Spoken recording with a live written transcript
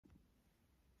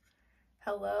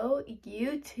Hello,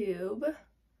 YouTube.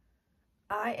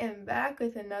 I am back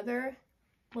with another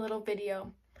little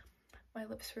video. My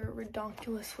lips are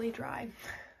redonkulously dry.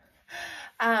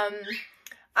 I'm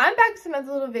back with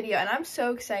another little video, and I'm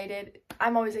so excited.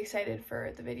 I'm always excited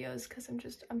for the videos because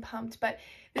I'm pumped. But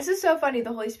this is so funny.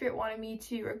 The Holy Spirit wanted me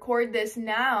to record this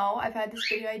now. I've had this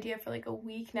video idea for like a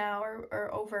week now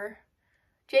or over.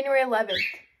 January 11th.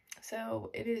 So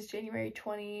it is January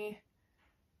 20.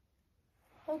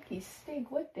 Hokey steak,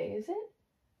 what day is it?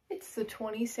 It's the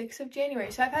 26th of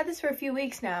January. So I've had this for a few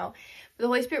weeks now. But the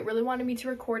Holy Spirit really wanted me to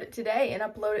record it today and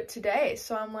upload it today.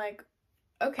 So I'm like,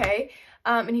 okay.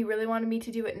 And he really wanted me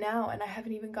to do it now. And I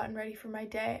haven't even gotten ready for my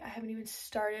day. I haven't even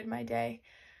started my day.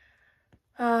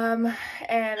 And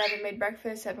I haven't made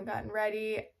breakfast. I haven't gotten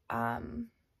ready. I'm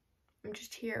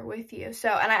just here with you. So,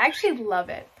 and I actually love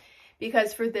it.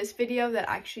 Because for this video, that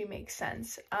actually makes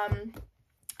sense.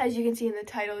 As you can see in the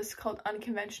title, it's called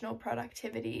Unconventional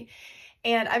Productivity.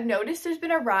 And I've noticed there's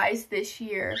been a rise this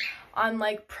year on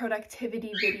like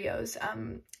productivity videos.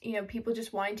 You know, people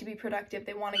just wanting to be productive.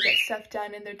 They want to get stuff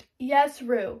done and yes,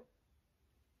 Rue.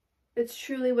 That's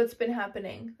truly what's been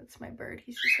happening. That's my bird.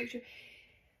 He's just like,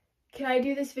 can I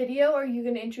do this video or are you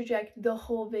going to interject the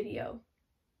whole video?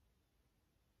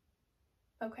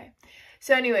 Okay.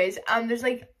 So anyways, there's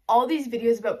like all these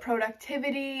videos about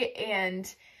productivity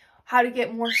and how to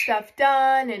get more stuff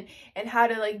done and how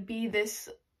to like be this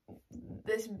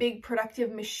big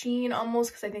productive machine almost,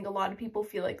 because I think a lot of people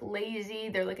feel like lazy.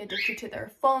 They're like addicted to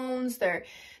their phones. They're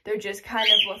just kind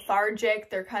of lethargic.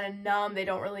 They're kind of numb. They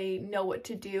don't really know what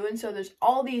to do. And so there's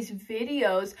all these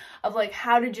videos of like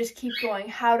how to just keep going,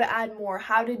 how to add more,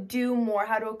 how to do more,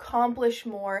 how to accomplish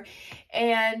more.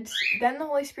 And then the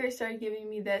Holy Spirit started giving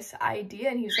me this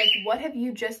idea, and he was like, what have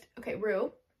you just, okay,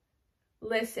 Rue,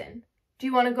 listen, do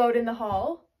you want to go out in the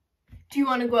hall? Do you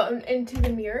want to go out into the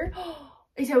mirror?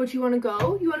 Is that what you want to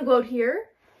go? You want to go out here?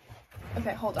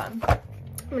 Okay, hold on.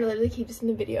 I'm going to literally keep this in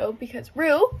the video because,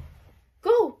 Rue,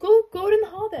 go out in the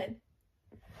hall then.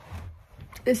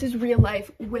 This is real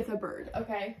life with a bird,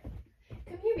 okay?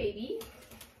 Come here, baby.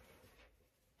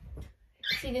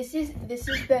 See, this is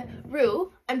the,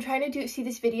 Rue, I'm trying to see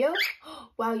this video?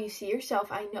 Wow, you see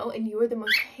yourself, I know, and you are the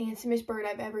most handsomest bird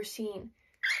I've ever seen.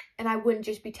 And I wouldn't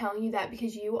just be telling you that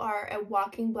because you are a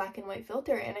walking black and white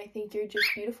filter, and I think you're just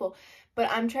beautiful.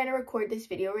 But I'm trying to record this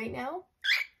video right now,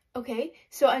 okay?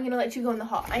 So I'm going to let you go in the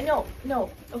hall. I know, no,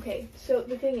 okay. So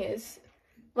the thing is,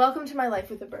 welcome to my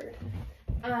life with a bird.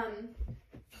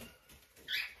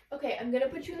 Okay, I'm going to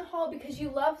put you in the hall because you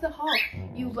love the hall.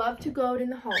 You love to go out in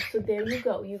the hall. So there you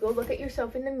go. You go look at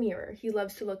yourself in the mirror. He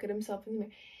loves to look at himself in the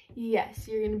mirror. Yes,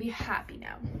 you're going to be happy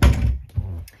now.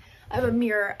 I have a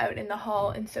mirror out in the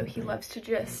hall, and so he loves to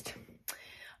just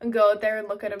go out there and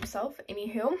look at himself.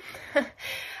 Anywho.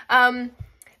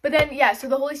 But then, yeah, so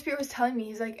the Holy Spirit was telling me,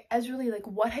 he's like, Ezra-Lee, like,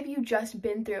 what have you just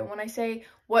been through?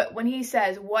 When he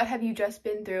says, what have you just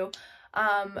been through?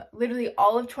 Literally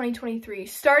all of 2023,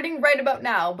 starting right about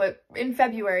now, but in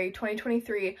February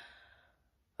 2023,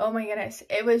 oh my goodness,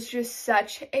 it was just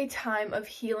such a time of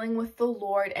healing with the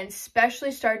Lord, and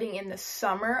especially starting in the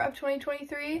summer of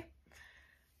 2023.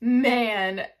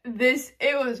 Man,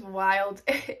 it was wild.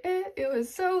 It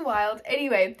was so wild.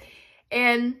 Anyway,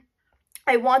 and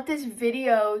I want this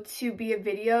video to be a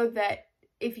video that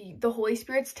if the Holy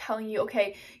Spirit's telling you,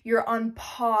 okay, you're on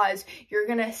pause, you're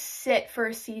gonna sit for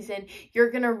a season,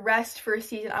 you're gonna rest for a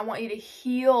season, I want you to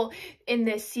heal in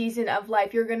this season of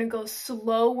life, you're gonna go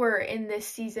slower in this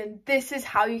season, this is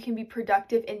how you can be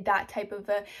productive in that type of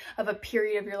a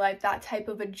period of your life, that type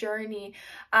of a journey.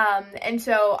 And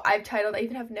so I've titled, I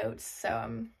even have notes, so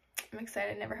I'm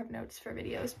excited. I never have notes for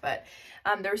videos, but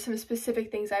there were some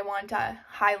specific things I want to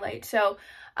highlight. So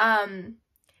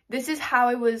this is how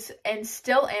I was and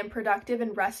still am productive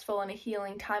and restful in a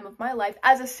healing time of my life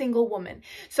as a single woman.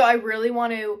 So I really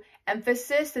want to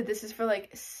emphasize that this is for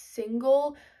like a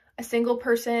single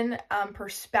person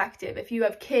perspective. If you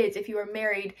have kids, if you are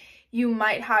married, you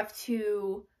might have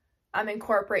to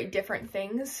incorporate different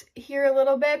things here a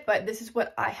little bit, but this is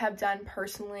what I have done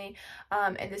personally,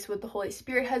 and this is what the Holy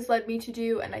Spirit has led me to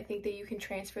do, and I think that you can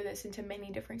transfer this into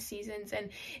many different seasons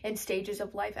and stages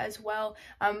of life as well.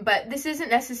 But this isn't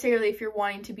necessarily if you're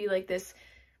wanting to be like this,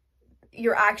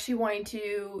 you're actually wanting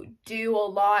to do a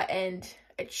lot and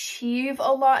achieve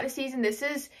a lot in a season. This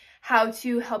is how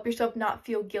to help yourself not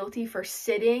feel guilty for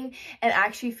sitting and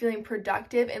actually feeling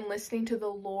productive and listening to the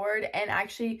Lord and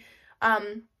actually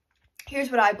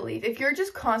here's what I believe. If you're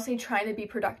just constantly trying to be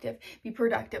productive,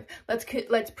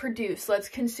 let's produce, let's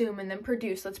consume, and then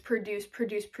produce, let's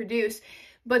produce.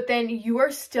 but then you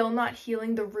are still not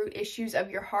healing the root issues of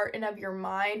your heart and of your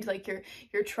mind, like your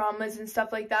traumas and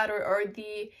stuff like that, or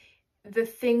the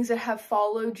things that have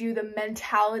followed you, the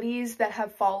mentalities that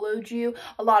have followed you.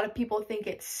 A lot of people think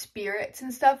it's spirits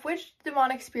and stuff, which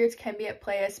demonic spirits can be at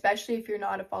play, especially if you're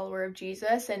not a follower of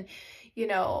Jesus. And you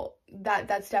know,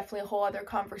 that's definitely a whole other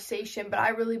conversation. But I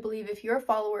really believe if you're a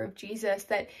follower of Jesus,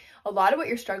 that a lot of what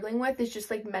you're struggling with is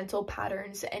just like mental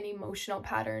patterns and emotional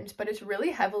patterns, but it's really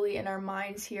heavily in our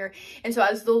minds here. And so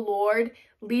as the Lord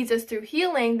leads us through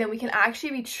healing, then we can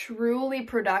actually be truly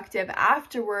productive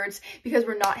afterwards, because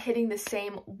we're not hitting the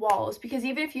same walls. Because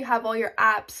even if you have all your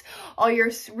apps, all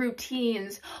your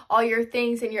routines, all your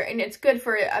things, and it's good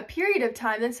for a period of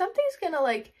time, then something's gonna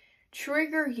like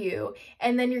trigger you,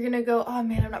 and then you're gonna go, oh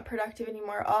man, I'm not productive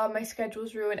anymore, oh my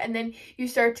schedule's ruined. And then you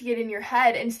start to get in your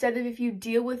head, instead of if you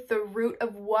deal with the root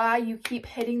of why you keep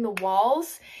hitting the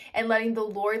walls and letting the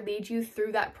Lord lead you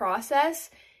through that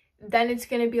process, then it's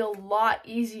going to be a lot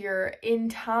easier in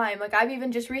time. Like I've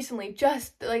even just recently,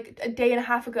 just like a day and a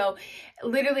half ago,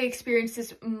 literally experienced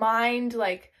this mind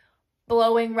like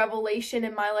blowing revelation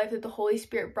in my life that the Holy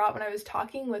Spirit brought when I was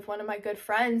talking with one of my good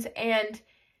friends. And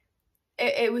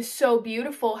it was so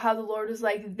beautiful how the Lord was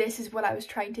like, this is what I was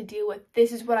trying to deal with.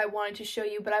 This is what I wanted to show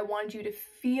you, but I wanted you to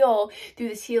feel through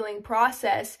this healing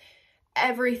process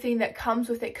everything that comes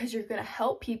with it, because you're going to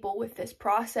help people with this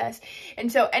process. And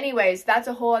so anyways, that's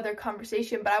a whole other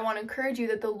conversation, but I want to encourage you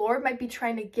that the Lord might be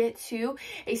trying to get to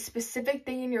a specific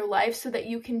thing in your life so that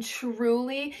you can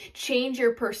truly change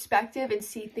your perspective and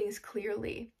see things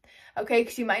clearly. Okay,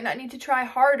 because you might not need to try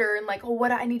harder and like, oh,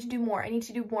 what I need to do more. I need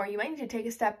to do more. You might need to take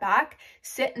a step back,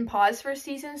 sit and pause for a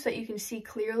season so that you can see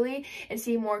clearly and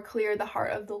see more clear the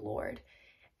heart of the Lord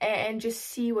and just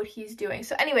see what he's doing.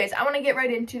 So anyways, I want to get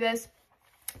right into this.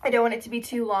 I don't want it to be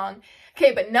too long.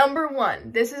 Okay, but number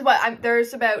one, this is what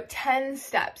there's about 10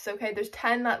 steps, okay? There's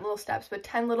 10, not little steps, but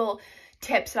 10 little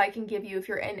tips that I can give you if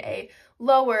you're in a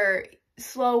lower,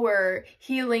 slower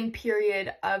healing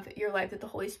period of your life that the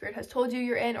Holy Spirit has told you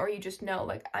you're in, or you just know,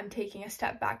 like, I'm taking a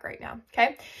step back right now,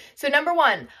 okay? So number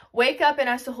one, wake up and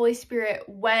ask the Holy Spirit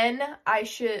when I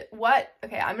should,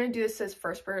 okay, I'm going to do this as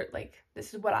first part, like,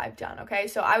 this is what I've done, okay?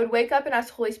 So I would wake up and ask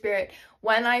the Holy Spirit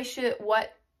when I should,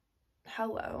 what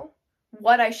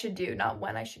I should do, not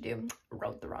when I should do.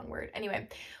 Wrote the wrong word. Anyway,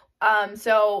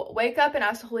 so wake up and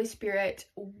ask the Holy Spirit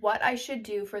what I should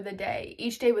do for the day.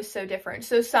 Each day was so different.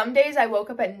 So some days I woke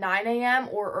up at 9 a.m.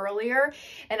 or earlier,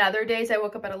 and other days I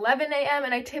woke up at 11 a.m.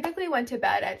 and I typically went to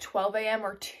bed at 12 a.m.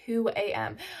 or 2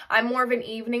 a.m. I'm more of an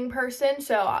evening person,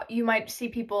 so you might see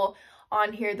people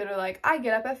on here that are like, I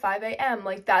get up at 5 a.m.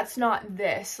 Like, that's not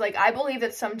this. Like, I believe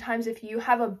that sometimes if you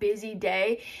have a busy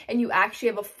day and you actually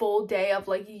have a full day of,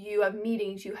 like, you have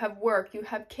meetings, you have work, you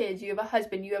have kids, you have a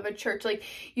husband, you have a church, like,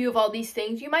 you have all these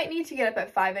things, you might need to get up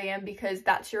at 5 a.m. because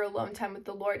that's your alone time with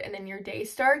the Lord, and then your day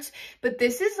starts. But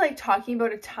this is, like, talking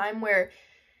about a time where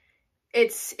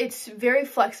it's very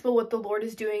flexible what the Lord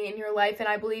is doing in your life, and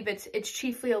I believe it's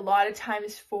chiefly a lot of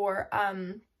times for,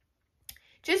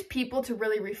 just people to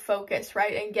really refocus,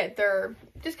 right, and get their,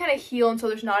 just kind of heal, and so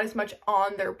there's not as much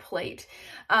on their plate.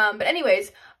 But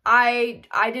anyways, I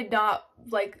did not,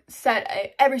 like,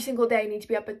 set every single day I need to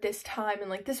be up at this time, and,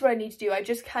 like, this is what I need to do. I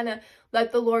just kind of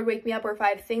let the Lord wake me up, or if I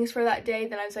had things for that day,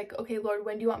 then I was like, okay, Lord,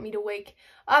 when do you want me to wake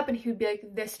up? And he would be like,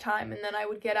 this time, and then I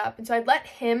would get up. And so I'd let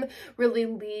him really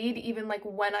lead, even, like,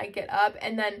 when I get up.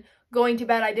 And then going to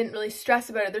bed, I didn't really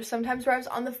stress about it. There's sometimes where I was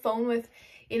on the phone with,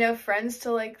 you know, friends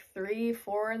till like 3,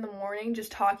 4 in the morning,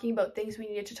 just talking about things we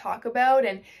needed to talk about.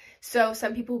 And so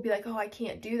some people would be like, oh, I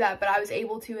can't do that. But I was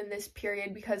able to in this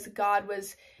period because God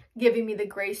was giving me the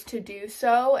grace to do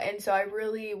so. And so I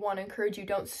really want to encourage you,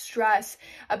 don't stress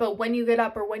about when you get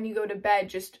up or when you go to bed.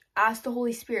 Just ask the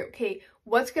Holy Spirit, okay,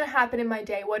 what's going to happen in my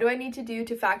day? What do I need to do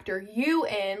to factor you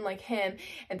in, like him,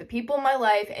 and the people in my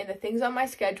life and the things on my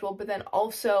schedule, but then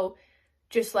also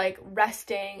just like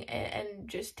resting and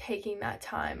just taking that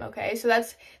time. Okay, so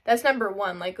that's number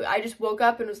one. Like, I just woke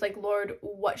up and was like, Lord,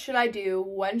 what should I do?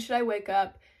 When should I wake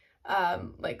up?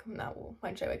 Like, not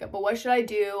when should I wake up, but what should I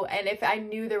do? And if I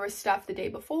knew there was stuff the day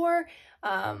before,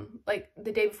 like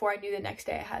the day before I knew the next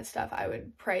day I had stuff, I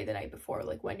would pray the night before,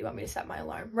 like, when do you want me to set my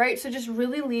alarm, right? So just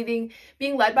really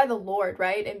being led by the Lord,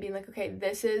 right? And being like, okay,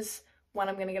 this is when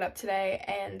I'm gonna get up today,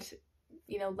 and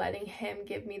you know, letting him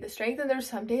give me the strength. And there's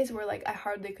some days where, like, I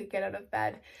hardly could get out of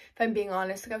bed, if I'm being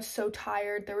honest. Like, I was so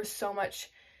tired. There was so much,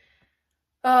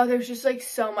 there's just, like,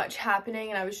 so much happening,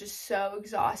 and I was just so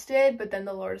exhausted. But then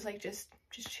the Lord was like, just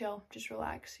chill, just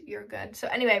relax, you're good. So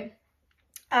anyway,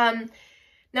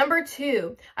 number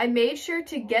 2, I made sure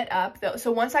to get up, though.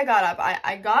 So once I got up,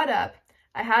 I got up,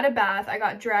 I had a bath, I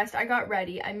got dressed, I got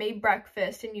ready, I made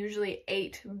breakfast and usually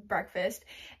ate breakfast,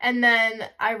 and then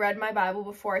I read my Bible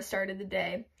before I started the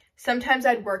day. Sometimes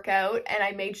I'd work out, and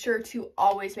I made sure to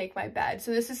always make my bed.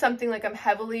 So this is something like I'm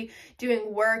heavily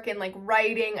doing work and like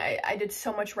writing. I did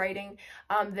so much writing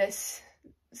this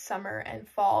summer and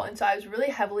fall, and so I was really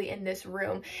heavily in this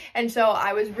room, and so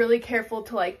I was really careful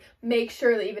to like make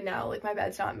sure that even now like my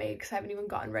bed's not made because I haven't even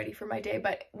gotten ready for my day,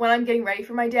 but when I'm getting ready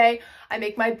for my day, I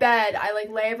make my bed, I like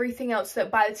lay everything out so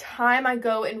that by the time I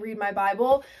go and read my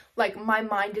Bible, like my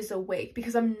mind is awake,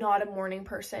 because I'm not a morning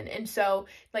person, and so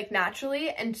like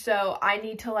naturally, and so I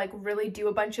need to like really do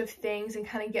a bunch of things and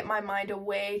kind of get my mind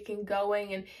awake and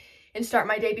going and start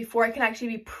my day before I can actually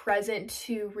be present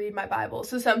to read my Bible.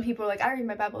 So some people are like, I read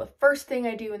my Bible the first thing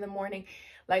I do in the morning.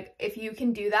 Like, if you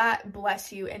can do that,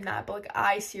 bless you in that. But like,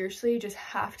 I seriously just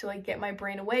have to like get my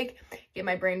brain awake, get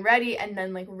my brain ready, and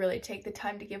then like really take the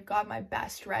time to give God my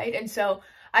best, right? And so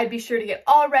I'd be sure to get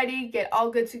all ready, get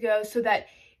all good to go, so that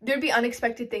there'd be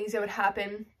unexpected things that would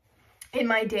happen in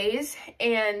my days,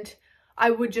 and I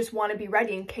would just want to be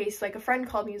ready in case like a friend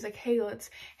called me, was like, hey,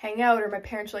 let's hang out, or my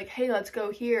parents were like, hey, let's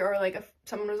go here, or like if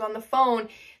someone was on the phone,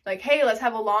 like, hey, let's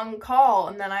have a long call,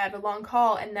 and then I had a long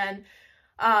call, and then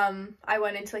I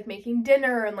went into like making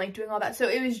dinner and like doing all that. So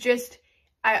it was just,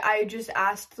 I just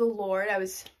asked the Lord, I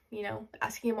was, you know,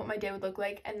 asking him what my day would look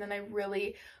like, and then I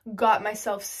really got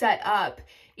myself set up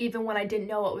even when I didn't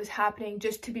know what was happening,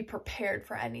 just to be prepared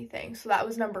for anything. So that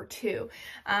was number 2.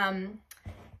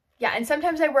 Yeah, and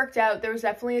sometimes I worked out. There was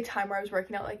definitely a time where I was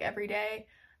working out like every day.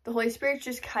 The Holy Spirit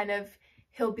just kind of,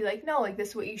 he'll be like, no, like this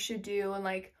is what you should do, and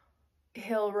like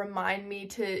he'll remind me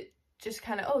to just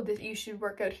kind of, oh, this, you should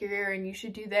work out here and you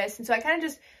should do this. And so I kind of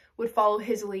just would follow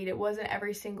his lead. It wasn't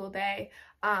every single day.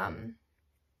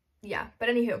 Yeah, but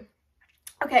anywho.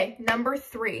 Okay, number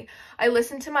 3, I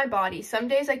listened to my body. Some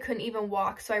days I couldn't even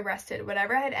walk, so I rested.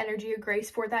 Whatever I had energy or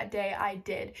grace for that day, I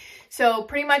did. So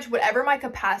pretty much whatever my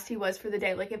capacity was for the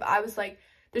day, like if I was like,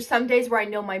 there's some days where I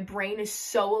know my brain is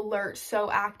so alert,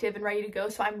 so active and ready to go,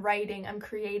 so I'm writing, I'm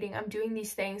creating, I'm doing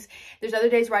these things. There's other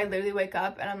days where I literally wake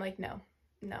up and I'm like, no,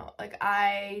 like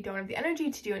I don't have the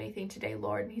energy to do anything today,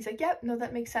 Lord. And he's like, yep, no,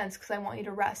 that makes sense, because I want you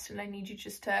to rest, and I need you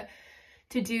just to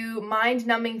do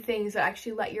mind-numbing things that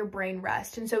actually let your brain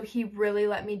rest. And so he really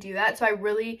let me do that. So I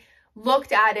really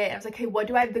looked at it and I was like, hey, what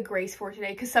do I have the grace for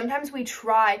today? Because sometimes we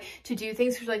try to do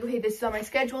things, we're like, okay, this is on my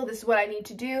schedule, this is what I need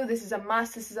to do, this is a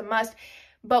must,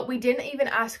 but we didn't even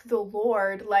ask the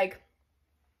Lord, like,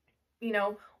 you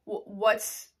know,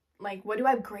 what's like, what do I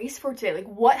have grace for today? Like,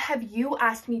 what have you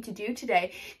asked me to do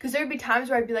today? Because there would be times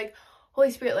where I'd be like, Holy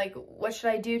Spirit, like, what should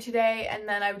I do today? And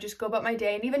then I would just go about my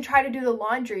day and even try to do the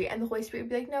laundry, and the Holy Spirit would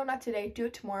be like, no, not today, do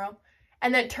it tomorrow.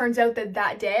 And then it turns out that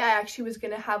that day I actually was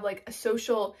going to have like a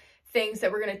social things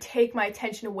that were going to take my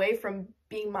attention away from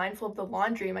being mindful of the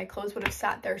laundry. My clothes would have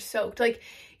sat there soaked. Like,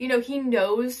 you know, he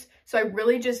knows. So I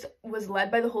really just was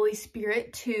led by the Holy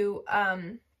Spirit to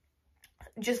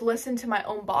just listen to my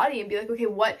own body and be like, okay,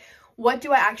 what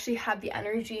do I actually have the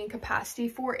energy and capacity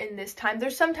for in this time?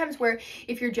 There's sometimes where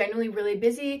if you're genuinely really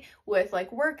busy with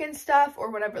like work and stuff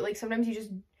or whatever, like sometimes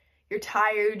you're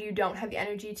tired, you don't have the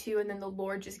energy to, and then the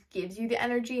Lord just gives you the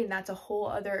energy, and that's a whole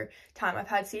other time. I've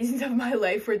had seasons of my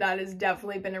life where that has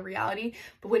definitely been a reality.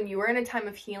 But when you are in a time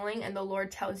of healing and the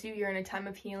Lord tells you you're in a time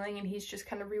of healing and he's just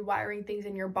kind of rewiring things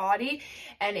in your body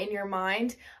and in your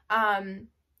mind,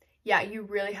 yeah, you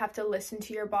really have to listen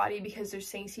to your body, because there's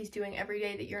things he's doing every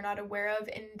day that you're not aware of.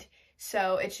 And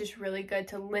so it's just really good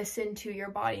to listen to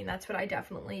your body. And that's what I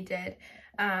definitely did.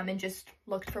 And just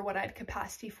looked for what I had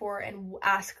capacity for and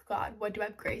ask God, what do I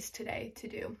have grace today to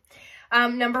do?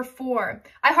 Number 4,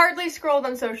 I hardly scrolled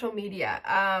on social media.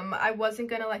 I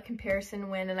wasn't going to let comparison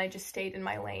win, and I just stayed in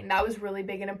my lane. That was really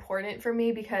big and important for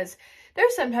me, because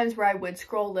there's sometimes where I would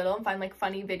scroll a little and find like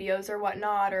funny videos or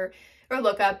whatnot, or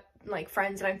look up like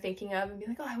friends that I'm thinking of and be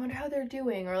like, oh, I wonder how they're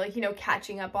doing, or like, you know,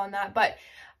 catching up on that. But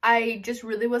I just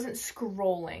really wasn't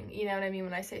scrolling, you know what I mean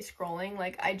when I say scrolling?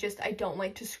 Like, I don't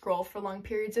like to scroll for long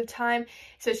periods of time,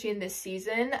 especially in this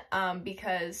season,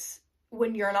 because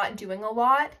when you're not doing a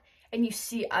lot and you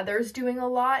see others doing a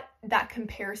lot, that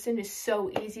comparison is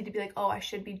so easy to be like, oh, I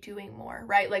should be doing more,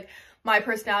 right? Like, my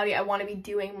personality, I want to be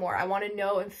doing more. I want to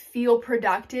know and feel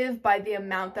productive by the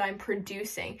amount that I'm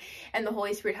producing. And the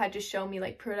Holy Spirit had to show me,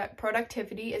 like,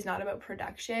 productivity is not about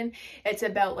production. It's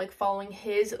about like following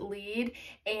his lead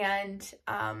and,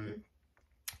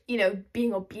 you know,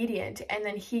 being obedient. And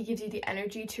then he gives you the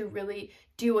energy to really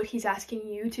do what he's asking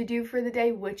you to do for the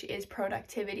day, which is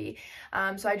productivity.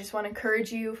 So I just want to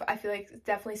encourage you. I feel like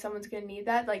definitely someone's going to need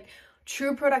that. Like,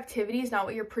 True productivity is not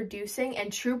what you're producing,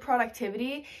 and true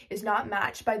productivity is not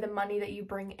matched by the money that you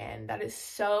bring in. That is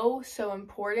so, so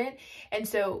important. And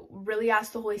so really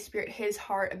ask the Holy Spirit his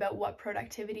heart about what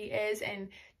productivity is, and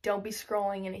don't be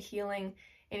scrolling in a healing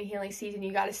season.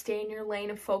 You got to stay in your lane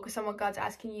and focus on what God's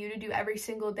asking you to do every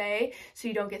single day, so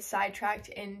you don't get sidetracked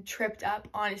and tripped up,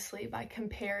 honestly, by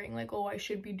comparing, like, oh, I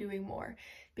should be doing more,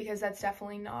 because that's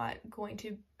definitely not going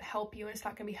to help you, and it's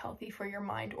not going to be healthy for your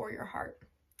mind or your heart.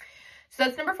 So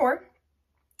that's number 4.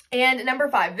 And number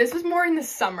 5, this was more in the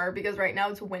summer, because right now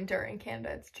it's winter in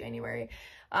Canada, it's January,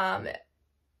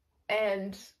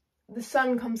 and the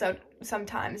sun comes out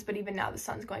sometimes, but even now the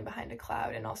sun's going behind a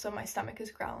cloud, and also my stomach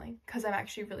is growling because I'm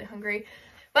actually really hungry.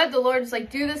 But the Lord's like,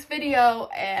 do this video,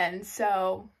 and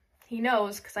so he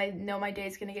knows, because I know my day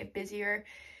is going to get busier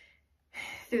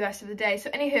through the rest of the day. So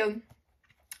anywho,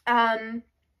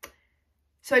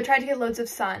 so I tried to get loads of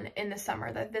sun in the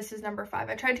summer. This is number 5.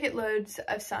 I tried to get loads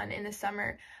of sun in the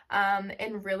summer,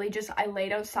 and really just, I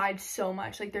laid outside so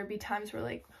much. Like, there'd be times where,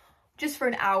 like, just for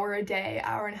an hour a day,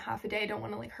 hour and a half a day, I don't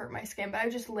want to, like, hurt my skin, but I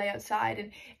would just lay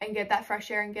outside and get that fresh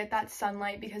air and get that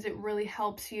sunlight, because it really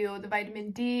helps you, the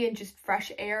vitamin D and just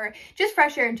fresh air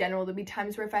in general. There'd be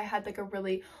times where if I had, like, a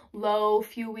really low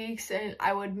few weeks, and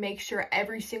I would make sure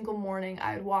every single morning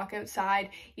I would walk outside,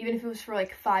 even if it was for,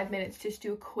 like, 5 minutes, just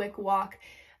do a quick walk,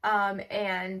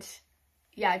 and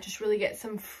yeah, just really get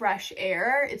some fresh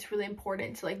air. It's really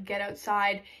important to, like, get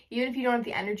outside, even if you don't have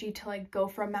the energy to, like, go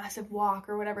for a massive walk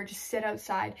or whatever. Just sit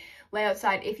outside, lay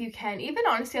outside if you can. Even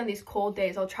honestly on these cold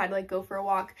days, I'll try to, like, go for a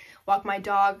walk my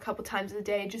dog a couple times a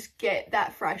day, just get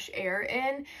that fresh air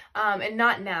in. And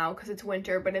not now because it's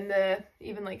winter, but in the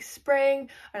even like summer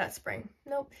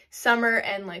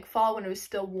and like fall, when it was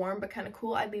still warm but kind of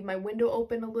cool, I'd leave my window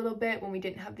open a little bit when we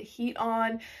didn't have the heat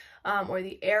on, or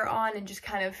the air on, and just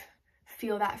kind of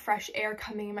feel that fresh air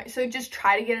coming in so just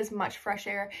try to get as much fresh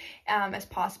air as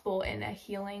possible in a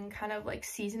healing kind of like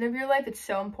season of your life. It's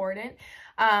so important.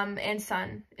 And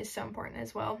sun is so important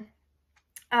as well.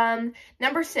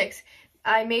 Number 6,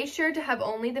 I made sure to have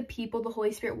only the people the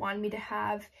Holy Spirit wanted me to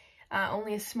have,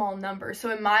 only a small number. So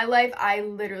in my life, I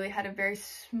literally had a very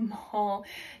small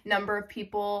number of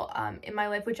people in my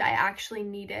life, which I actually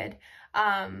needed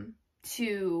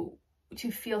to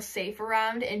feel safe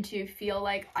around, and to feel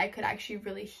like I could actually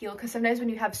really heal. Because sometimes when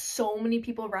you have so many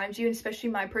people around you, and especially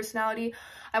my personality,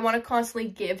 I want to constantly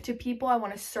give to people, I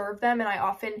want to serve them, and I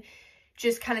often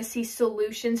just kind of see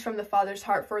solutions from the Father's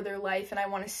heart for their life, and I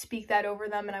want to speak that over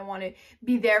them, and I want to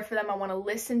be there for them, I want to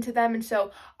listen to them. And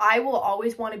so I will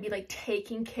always want to be like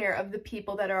taking care of the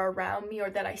people that are around me, or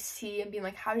that I see, and being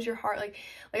like, how's your heart? Like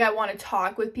I want to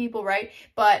talk with people, right?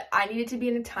 But I needed to be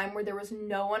in a time where there was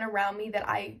no one around me that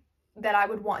I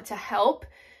would want to help,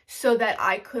 so that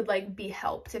I could like be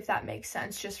helped, if that makes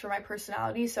sense, just for my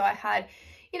personality. So I had,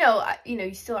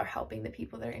 you still are helping the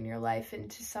people that are in your life, and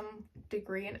to some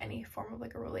degree in any form of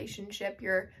like a relationship,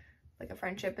 you're like a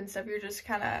friendship and stuff, you're just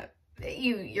kind of,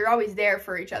 you're always there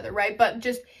for each other, right? But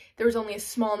just, there was only a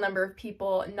small number of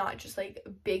people, not just like a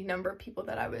big number of people,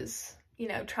 that I was,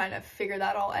 trying to figure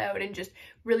that all out, and just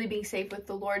really being safe with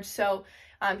the Lord. So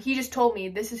he just told me,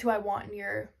 this is who I want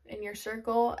in your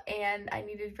circle, and I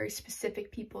needed very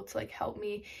specific people to like help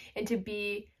me and to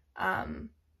be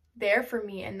there for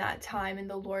me in that time. And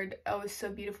the Lord, oh, it's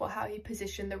so beautiful how he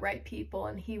positioned the right people,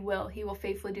 and he will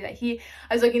faithfully do that.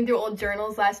 I was looking through old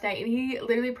journals last night, and he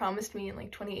literally promised me in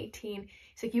like 2018,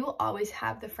 he's like, you will always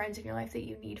have the friends in your life that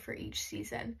you need for each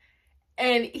season.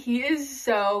 And he is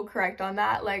so correct on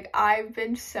that. Like, I've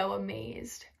been so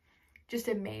amazed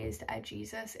at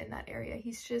Jesus in that area.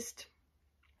 He's just,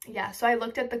 yeah. So I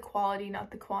looked at the quality, not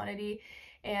the quantity,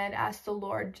 and asked the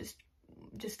Lord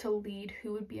just to lead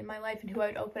who would be in my life and who I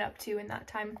would open up to in that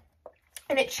time.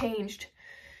 And it changed.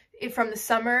 From the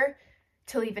summer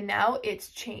till even now, it's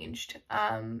changed.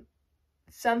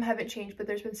 Some haven't changed, but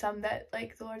there's been some that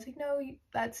like the Lord's like, no,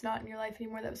 that's not in your life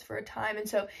anymore. That was for a time. And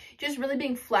so just really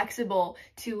being flexible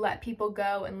to let people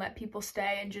go and let people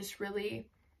stay, and just really,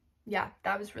 yeah,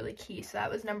 that was really key. So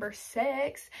that was number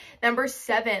 6. Number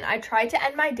 7, I tried to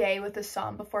end my day with a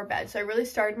psalm before bed. So I really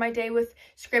started my day with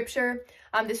scripture.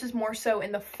 This was more so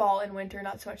in the fall and winter,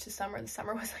 not so much the summer. The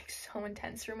summer was like so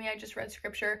intense for me. I just read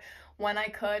scripture when I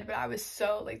could, but I was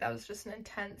so like, that was just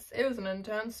it was an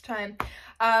intense time.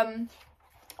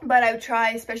 But I would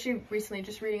try, especially recently,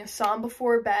 just reading a psalm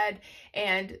before bed,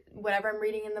 and whatever I'm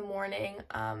reading in the morning,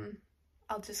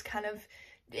 I'll just kind of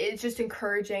it's just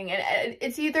encouraging. And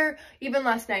it's either, even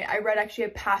last night, I read actually a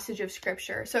passage of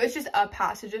scripture. So it's just a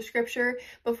passage of scripture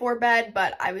before bed,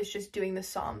 but I was just doing the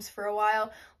Psalms for a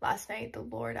while. Last night, the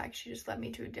Lord actually just led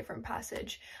me to a different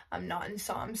passage. I'm not in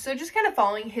Psalms. So just kind of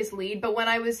following his lead. But when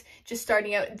I was just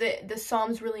starting out, the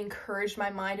Psalms really encouraged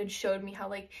my mind and showed me how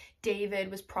like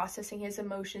David was processing his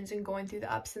emotions and going through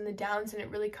the ups and the downs, and it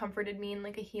really comforted me in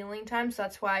like a healing time. So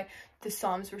that's why the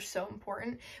Psalms were so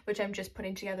important, which I'm just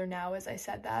putting together now as I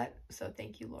said that. So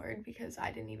thank you, Lord, because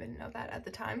I didn't even know that at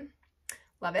the time.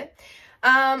 Love it.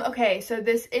 Okay, so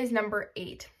this is number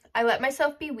 8. I let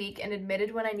myself be weak and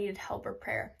admitted when I needed help or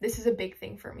prayer. This is a big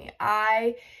thing for me.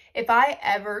 If I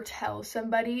ever tell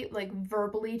somebody like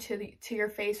verbally to your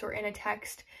face or in a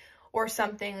text or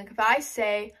something, like if I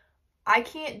say, I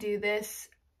can't do this,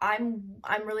 I'm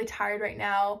really tired right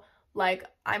now, like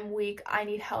I'm weak, I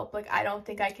need help, like I don't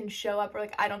think I can show up, or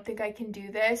like I don't think I can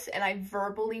do this, and I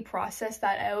verbally process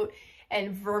that out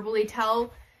and verbally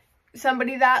tell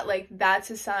somebody that, like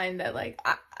that's a sign that like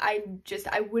I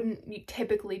wouldn't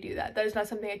typically do that. That is not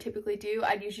something I typically do.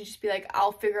 I'd usually just be like,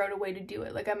 I'll figure out a way to do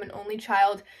it. Like I'm an only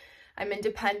child, I'm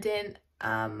independent.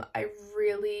 I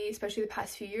really, especially the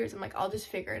past few years, I'm like, I'll just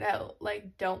figure it out.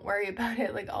 Like, don't worry about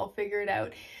it. Like, I'll figure it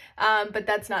out. But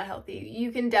that's not healthy.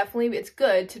 You can definitely, it's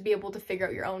good to be able to figure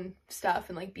out your own stuff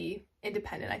and like be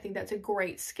independent. I think that's a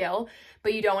great skill,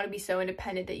 but you don't want to be so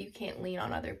independent that you can't lean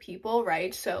on other people,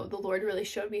 right? So the Lord really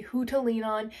showed me who to lean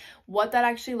on, what that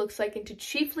actually looks like, and to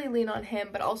chiefly lean on him,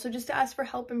 but also just to ask for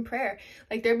help in prayer.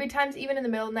 Like there'd be times even in the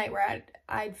middle of the night where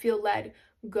I'd feel led,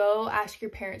 go ask your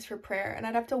parents for prayer, and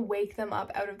I'd have to wake them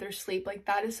up out of their sleep. Like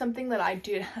that is something that I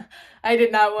did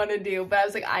not want to do, but I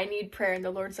was like, I need prayer, and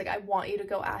the Lord's like, I want you to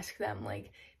go ask them.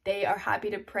 Like they are happy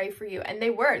to pray for you, and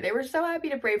they were so happy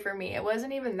to pray for me. It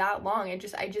wasn't even that long. I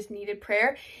just needed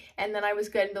prayer, and then I was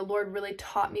good, and the Lord really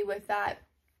taught me with that,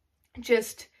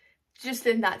 just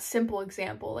in that simple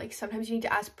example. Like sometimes you need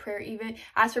to ask for prayer,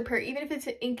 even if it's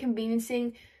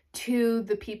inconveniencing to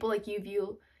the people like you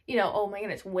view, you know, oh my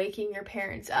goodness, waking your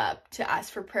parents up to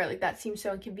ask for prayer, like that seems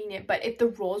so inconvenient. But if the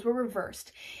roles were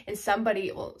reversed and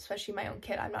somebody, well, especially my own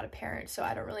kid, I'm not a parent, so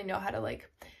I don't really know how to like,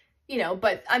 you know,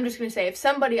 but I'm just gonna say, if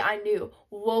somebody I knew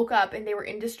woke up and they were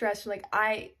in distress and like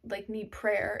I like need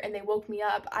prayer and they woke me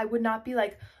up, I would not be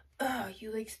like, oh,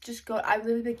 you like just go. I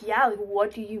would be like, yeah, like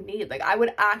what do you need? Like I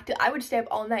would stay up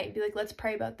all night and be like, let's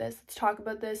pray about this, let's talk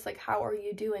about this, like how are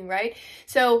you doing, right?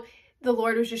 So the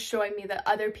Lord was just showing me that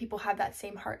other people have that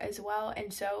same heart as well.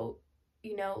 And so,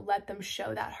 you know, let them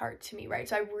show that heart to me, right?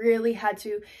 So I really had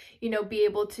to, you know, be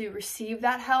able to receive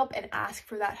that help and ask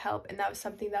for that help. And that was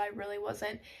something that I really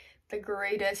wasn't the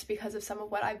greatest because of some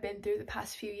of what I've been through the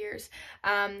past few years.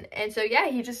 And so, yeah,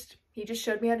 he just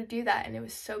showed me how to do that. And it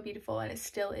was so beautiful, and it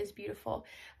still is beautiful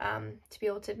to be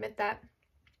able to admit that.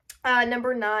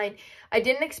 Number 9, I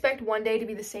didn't expect one day to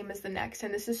be the same as the next.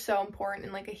 And this is so important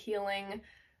in like a healing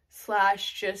 /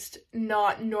 just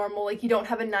not normal, like you don't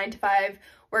have a 9-to-5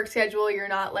 work schedule, you're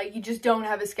not like, you just don't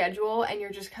have a schedule, and you're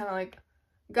just kind of like,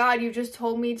 God, you just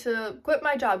told me to quit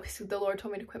my job, because the Lord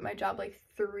told me to quit my job like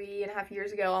 3.5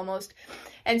 years ago almost.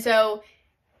 And so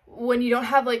when you don't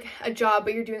have like a job,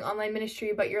 but you're doing online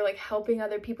ministry, but you're like helping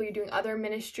other people, you're doing other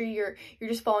ministry, you're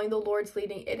just following the Lord's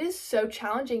leading, it is so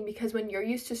challenging, because when you're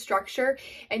used to structure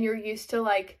and you're used to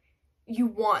like, you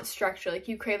want structure, like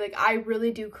you crave, like I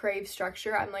really do crave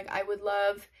structure. I'm like, I would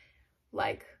love,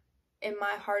 like in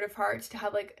my heart of hearts, to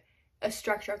have like a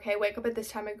structure. Okay, wake up at this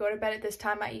time, I go to bed at this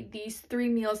time, I eat these 3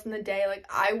 meals in the day. Like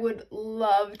I would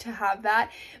love to have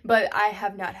that, but I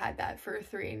have not had that for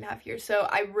 3.5 years. So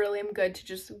I really am good to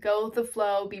just go with the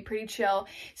flow, be pretty chill.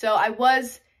 So I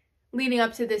was, leading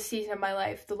up to this season of my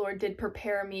life, the Lord did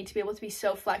prepare me to be able to be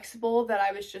so flexible that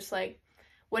I was just like,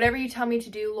 whatever you tell me to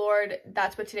do, Lord,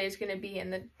 that's what today is going to be.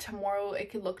 And then tomorrow it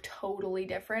could look totally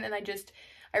different. And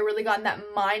I really got in that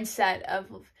mindset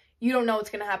of, you don't know what's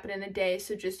going to happen in a day.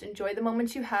 So just enjoy the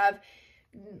moments you have.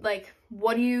 Like,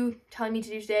 what are you telling me to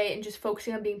do today? And just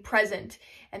focusing on being present.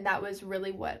 And that was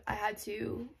really what I had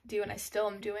to do. And I still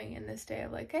am doing in this day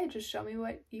of like, hey, just show me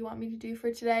what you want me to do for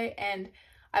today. And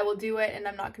I will do it, and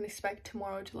I'm not going to expect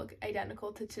tomorrow to look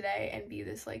identical to today and be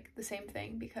this like the same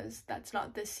thing, because that's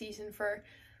not this season for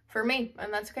me,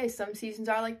 and that's okay. Some seasons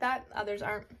are like that, others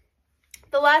aren't.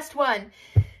 The last one,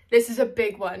 this is a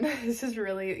big one. This is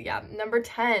really, yeah, number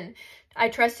 10. I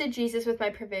trusted Jesus with my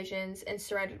provisions and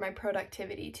surrendered my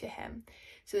productivity to him.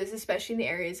 So this is especially in the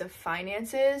areas of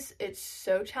finances. It's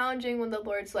so challenging when the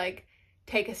Lord's like,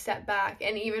 take a step back.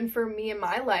 And even for me in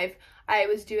my life, I had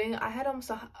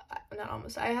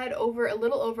a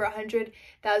little over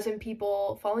 100,000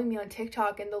 people following me on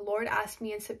TikTok, and the Lord asked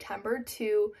me in September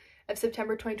to of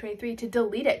September 2023 to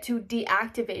delete it, to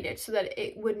deactivate it so that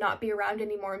it would not be around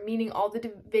anymore, meaning all the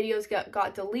videos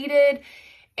got deleted,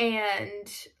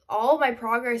 and all my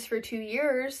progress for 2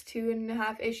 years,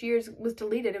 2.5-ish years was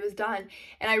deleted. It was done.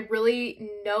 And I really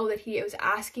know that he was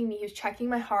asking me, he was checking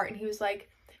my heart, and he was like,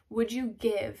 would you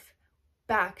give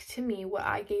back to me what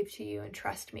I gave to you and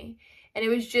trust me? And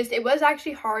it was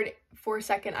actually hard for a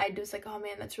second. I was like, oh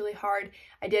man, that's really hard.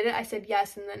 I did it. I said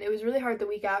yes. And then it was really hard the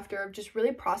week after of just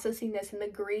really processing this and the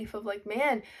grief of like,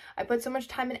 man, I put so much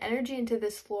time and energy into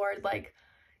this, Lord, like,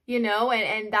 and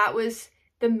that was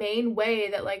the main way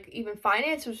that like even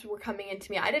finances were coming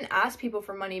into me. I didn't ask people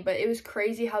for money, but it was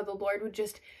crazy how the Lord would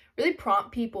just really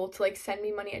prompt people to like send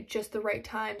me money at just the right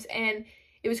times. And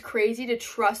it was crazy to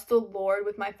trust the Lord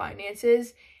with my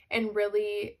finances and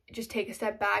really just take a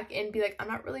step back and be like, I'm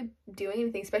not really doing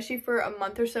anything, especially for a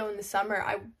month or so in the summer.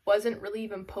 I wasn't really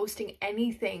even posting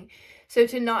anything. So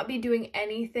to not be doing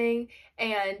anything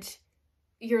and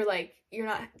you're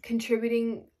not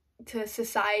contributing to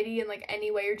society in like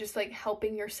any way, you're just like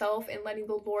helping yourself and letting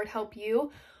the Lord help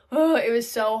you. Oh, it was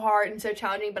so hard and so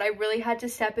challenging, but I really had to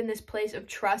step in this place of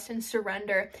trust and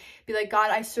surrender. Be like,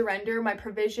 God, I surrender my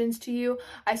provisions to you.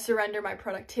 I surrender my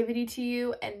productivity to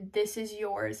you, and this is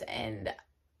yours. And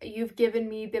you've given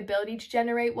me the ability to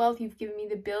generate wealth. You've given me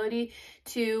the ability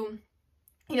to,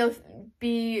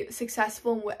 be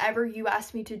successful in whatever you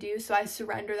asked me to do. So I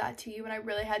surrender that to you, and I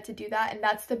really had to do that. And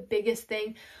that's the biggest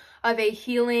thing of a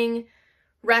healing,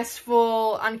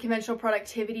 restful, unconventional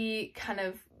productivity kind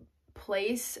of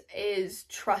place, is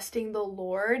trusting the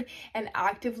Lord and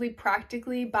actively,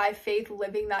 practically, by faith,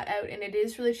 living that out. And it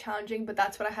is really challenging, but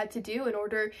that's what I had to do in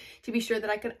order to be sure that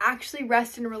I could actually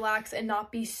rest and relax and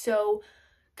not be so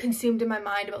consumed in my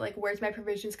mind about like, where's my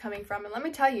provisions coming from? And let me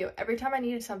tell you, every time I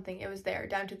needed something, it was there,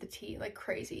 down to the T, like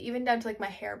crazy. Even down to like my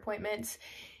hair appointment.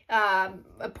 I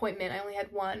only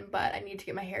had one, but I need to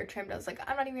get my hair trimmed. I was like,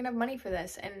 I'm not even gonna have money for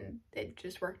this, and it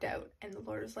just worked out. And the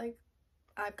Lord was like,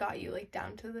 I've got you, like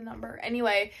down to the number.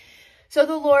 Anyway, so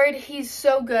the Lord, he's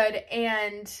so good,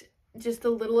 and just the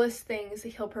littlest things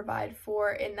that he'll provide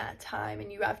for in that time.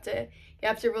 And you have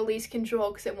to release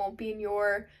control, because it won't be in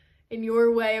your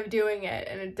way of doing it.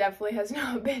 And it definitely has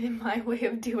not been in my way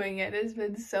of doing it. It's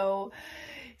been so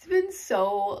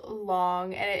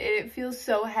long, and it feels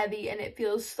so heavy, and it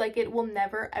feels like it will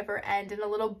never ever end. And a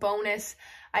little bonus,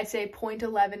 I'd say point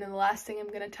 11, and the last thing I'm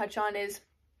going to touch on is,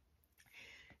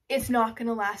 it's not going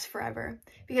to last forever,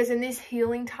 because in this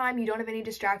healing time, you don't have any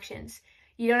distractions.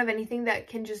 You don't have anything that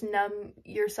can just numb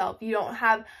yourself. You don't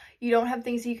have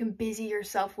things that you can busy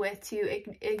yourself with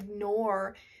to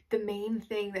ignore the main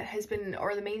thing that has been,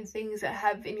 or the main things that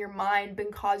have in your mind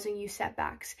been causing you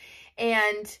setbacks.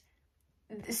 And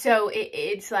so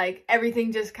it's like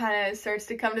everything just kind of starts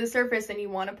to come to the surface, and you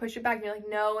want to push it back, and you're like,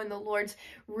 no. And the Lord's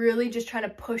really just trying to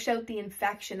push out the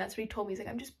infection. That's what he told me. He's like,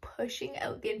 I'm just pushing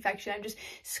out the infection. I'm just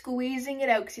squeezing it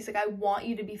out, because he's like, I want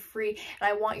you to be free, and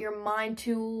I want your mind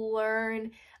to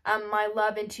learn my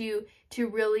love, and to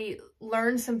really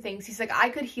learn some things. He's like, I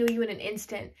could heal you in an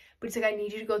instant, but he's like, I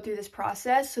need you to go through this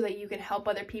process so that you can help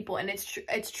other people. And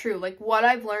it's true. Like, what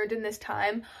I've learned in this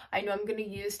time, I know I'm going to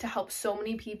use to help so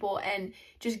many people and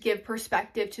just give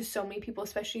perspective to so many people,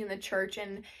 especially in the church.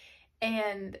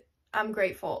 And I'm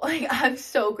grateful. Like, I'm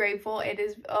so grateful. It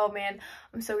is, oh man,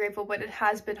 I'm so grateful, but it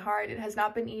has been hard. It has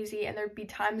not been easy. And there'd be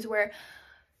times where,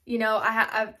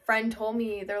 a friend told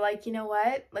me, they're like, you know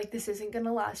what, like, this isn't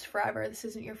gonna last forever. This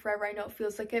isn't your forever. I know it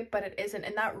feels like it, but it isn't.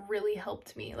 And that really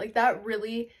helped me. Like, that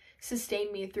really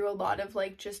sustained me through a lot of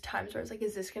like just times where I was like,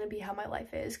 is this gonna be how my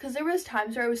life is? Because there was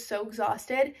times where I was so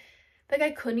exhausted, like I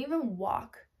couldn't even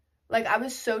walk. Like, I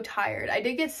was so tired. I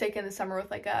did get sick in the summer with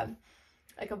like a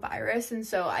virus, and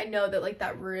so I know that like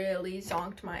that really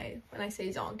zonked my, when I say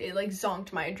zonked, it like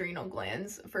zonked my adrenal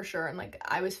glands for sure. And like,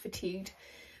 I was fatigued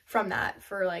from that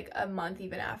for like a month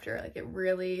even after. Like, it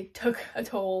really took a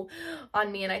toll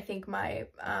on me. And I think my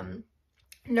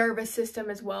nervous system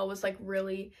as well was like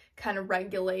really kind of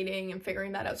regulating and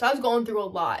figuring that out. So I was going through a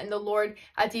lot, and the Lord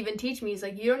had to even teach me. He's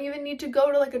like, you don't even need to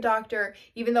go to like a doctor,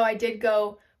 even though I did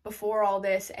go before all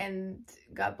this and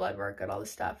got blood work, got all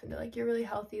this stuff, and they're like, you're really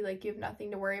healthy, like you have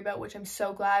nothing to worry about, which I'm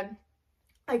so glad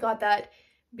I got that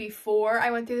before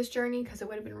I went through this journey, because it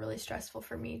would have been really stressful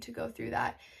for me to go through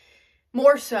that,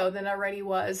 more so than I already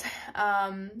was.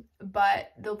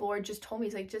 But the Lord just told me,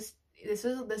 he's like, just this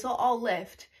will all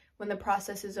lift when the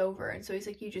process is over. And so he's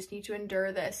like, you just need to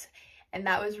endure this. And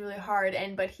that was really hard,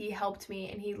 but he helped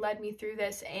me, and he led me through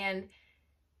this. And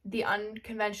the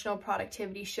Unconventional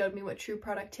Productivity showed me what true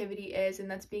productivity is, and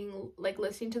that's being like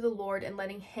listening to the Lord and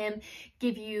letting him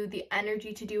give you the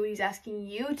energy to do what he's asking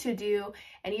you to do.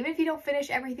 And even if you don't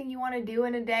finish everything you want to do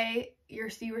in a day,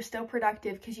 you were still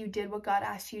productive because you did what God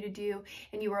asked you to do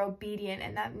and you were obedient,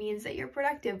 and that means that you're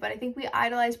productive. But I think we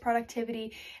idolize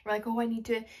productivity. We're like, oh, I need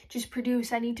to just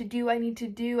produce, I need to do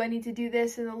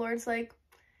this, and the Lord's like,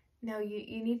 no,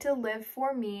 you need to live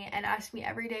for me and ask me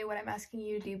every day what I'm asking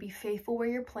you to do. Be faithful where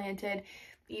you're planted.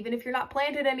 Even if you're not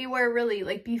planted anywhere, really,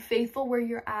 like, be faithful where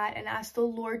you're at and ask the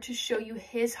Lord to show you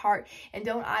his heart. And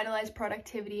don't idolize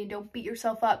productivity, and don't beat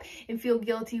yourself up and feel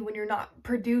guilty when you're not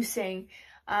producing.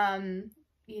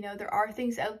 There are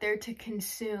things out there to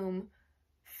consume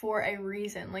for a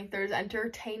reason. Like, there's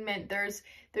entertainment, there's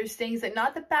things that,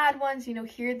 not the bad ones,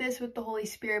 hear this with the Holy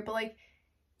Spirit, but like,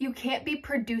 you can't be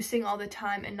producing all the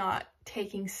time and not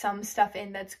taking some stuff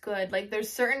in that's good. Like,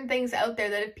 there's certain things out there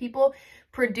that if people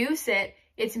produce it,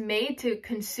 it's made to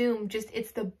consume.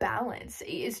 It's the balance.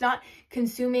 It's not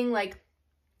consuming like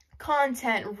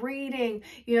content, reading,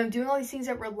 doing all these things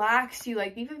that relax you,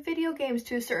 like even video games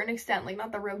to a certain extent, like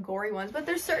not the real gory ones, but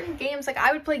there's certain games, like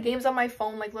I would play games on my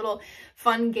phone, like little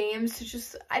fun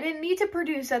games I didn't need to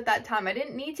produce at that time. I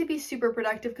didn't need to be super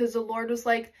productive because the Lord was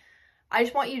like, I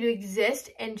just want you to exist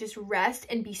and just rest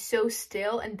and be so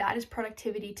still, and that is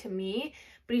productivity to me.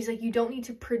 But he's like, you don't need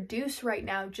to produce right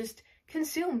now, just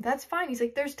consume. That's fine. He's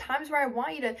like, there's times where I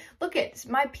want you to look at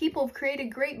my people have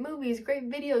created great movies,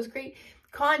 great videos, great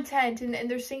content,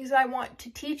 and there's things that I want to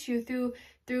teach you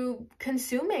through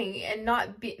consuming and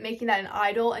not making that an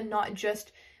idol and not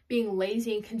just being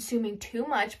lazy and consuming too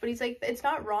much. But he's like, it's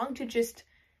not wrong to just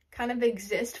kind of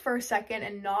exist for a second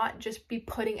and not just be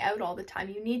putting out all the time.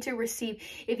 You need to receive.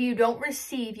 If you don't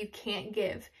receive, you can't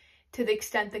give to the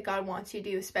extent that God wants you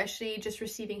to, especially just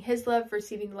receiving his love,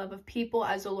 receiving the love of people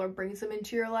as the Lord brings them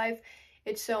into your life.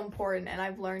 It's so important, and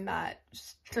I've learned that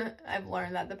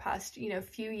the past,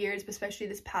 few years, but especially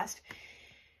this past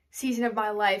season of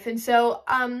my life. And so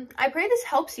I pray this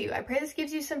helps you. I pray this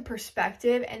gives you some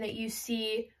perspective, and that you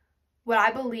see what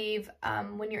I believe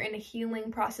when you're in a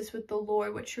healing process with the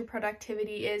Lord, what true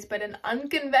productivity is, but an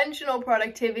unconventional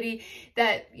productivity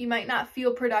that you might not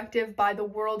feel productive by the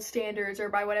world standards or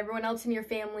by what everyone else in your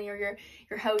family or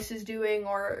your house is doing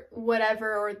or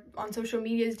whatever, or on social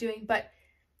media is doing, but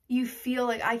you feel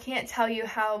like, I can't tell you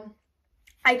how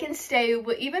I can stay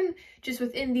even just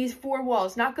within these four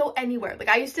walls, not go anywhere. Like,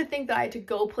 I used to think that I had to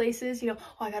go places, oh,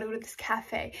 I gotta go to this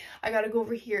cafe, I gotta go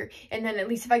over here, and then at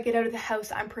least if I get out of the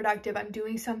house, I'm productive, I'm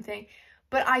doing something.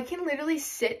 But I can literally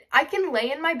I can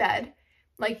lay in my bed,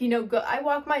 like, I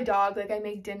walk my dog, like I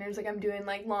make dinners, like I'm doing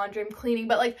like laundry, I'm cleaning,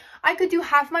 but like I could do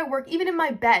half my work even in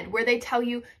my bed, where they tell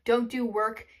you don't do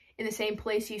work in the same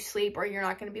place you sleep or you're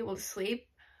not gonna be able to sleep.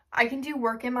 I can do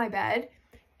work in my bed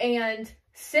and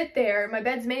sit there. My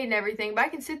bed's made and everything, but I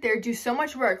can sit there, do so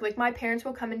much work. Like, my parents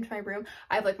will come into my room.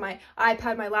 I have like my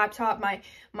iPad, my laptop,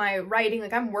 my writing.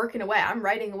 Like, I'm working away. I'm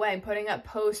writing away. I'm putting up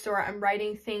posts, or I'm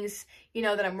writing things,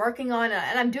 that I'm working on,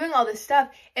 and I'm doing all this stuff.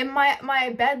 And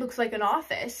my bed looks like an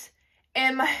office.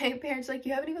 And my parents are like,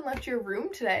 you haven't even left your room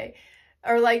today,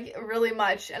 or like really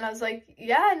much. And I was like,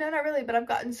 yeah, no, not really, but I've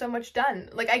gotten so much done.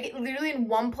 Like, I get literally in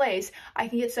one place, I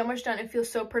can get so much done and feel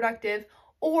so productive.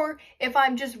 Or if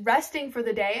I'm just resting for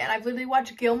the day and I've literally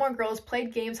watched Gilmore Girls,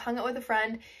 played games, hung out with a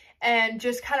friend, and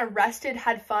just kind of rested,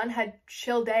 had fun, had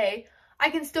chill day, I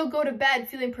can still go to bed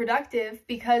feeling productive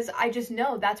because I just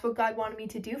know that's what God wanted me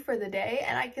to do for the day.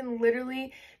 And I can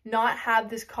literally not have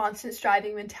this constant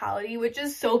striving mentality, which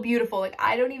is so beautiful. Like,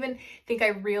 I don't even think I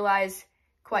realize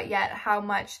quite yet how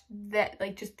much that,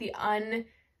 like, just the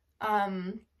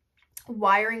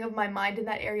wiring of my mind in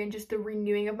that area and just the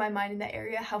renewing of my mind in that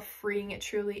area, how freeing it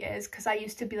truly is. Because I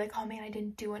used to be like, oh man, I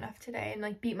didn't do enough today, and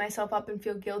like beat myself up and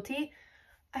feel guilty.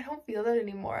 I don't feel that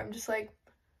anymore. I'm just like,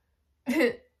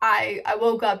 I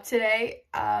woke up today,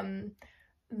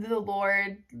 the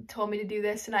Lord told me to do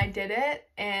this and I did it,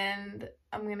 and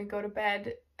I'm gonna go to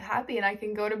bed happy, and I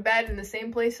can go to bed in the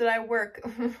same place that I work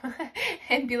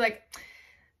and be like,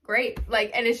 great.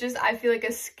 Like, and it's just, I feel like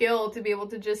a skill to be able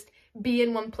to just be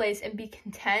in one place and be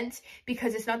content,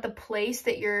 because it's not the place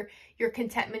that your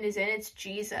contentment is in, it's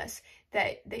Jesus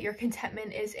that your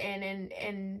contentment is in.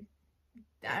 And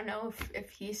I don't know, if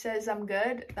he says I'm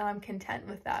good, then I'm content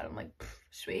with that. I'm like,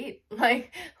 sweet,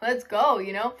 like, let's go,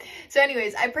 So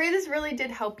anyways, I pray this really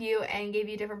did help you and gave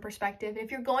you a different perspective. And if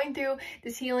you're going through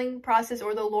this healing process,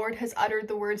 or the Lord has uttered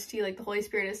the words to you, like the Holy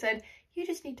Spirit has said, you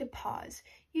just need to pause.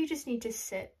 You just need to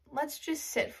sit. Let's just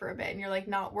sit for a bit. And you're like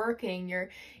not working. You're,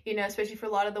 especially for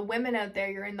a lot of the women out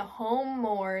there, you're in the home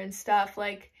more and stuff.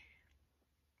 Like,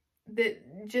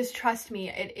 just trust me,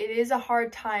 it is a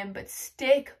hard time, but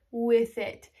stick with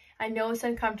it. I know it's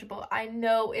uncomfortable. I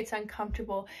know it's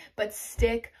uncomfortable, but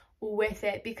stick with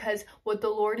it, because what the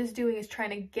Lord is doing is trying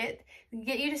to get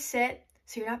you to sit,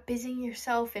 so you're not busying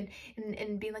yourself and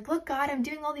being like, look, God, I'm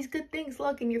doing all these good things,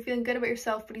 look, and you're feeling good about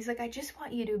yourself. But he's like, I just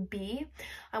want you to be.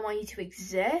 I want you to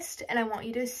exist, and I want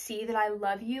you to see that I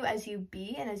love you as you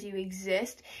be and as you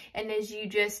exist and as you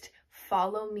just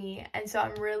follow me. And so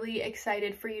I'm really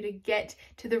excited for you to get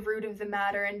to the root of the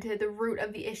matter and to the root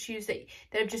of the issues that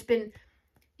have just been,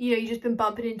 you've just been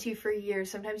bumping into for years.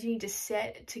 Sometimes you need to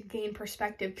sit to gain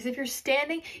perspective. Because if you're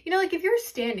standing, like if you're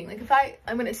standing, like if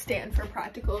I'm going to stand for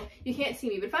practical, you can't see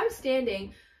me, but if I'm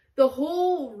standing, the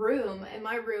whole room in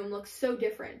my room looks so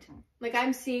different. Like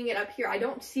I'm seeing it up here. I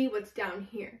don't see what's down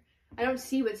here.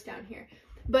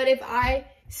 But if I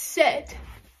sit,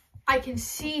 I can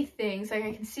see things. Like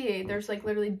I can see there's like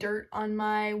literally dirt on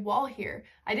my wall here.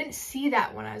 I didn't see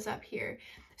that when I was up here.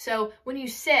 So when you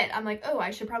sit, I'm like, oh, I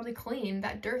should probably clean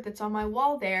that dirt that's on my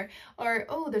wall there. Or,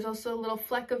 oh, there's also a little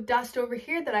fleck of dust over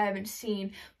here that I haven't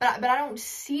seen. But I don't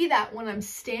see that when I'm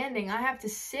standing. I have to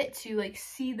sit to like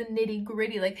see the nitty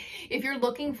gritty. Like if you're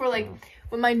looking for like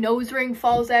when my nose ring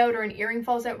falls out or an earring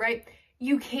falls out, right?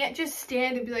 You can't just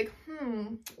stand and be like,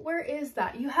 where is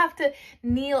that? You have to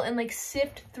kneel and like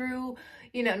sift through,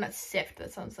 not sift,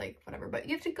 that sounds like whatever, but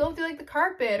you have to go through like the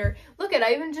carpet, or look at,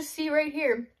 I even just see right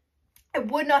here. I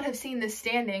would not have seen this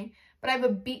standing, but I have a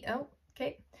bead. Oh,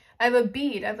 okay. I have a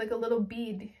bead. I have like a little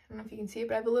bead. I don't know if you can see it,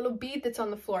 but I have a little bead that's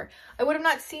on the floor. I would have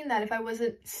not seen that if I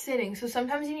wasn't sitting. So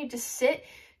sometimes you need to sit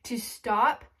to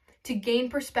stop, to gain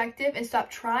perspective and stop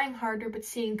trying harder, but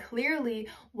seeing clearly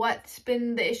what's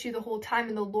been the issue the whole time,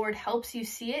 and the Lord helps you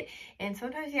see it. And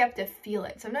sometimes you have to feel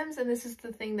it. Sometimes, and this is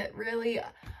the thing that really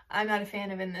I'm not a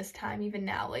fan of in this time, even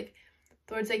now, like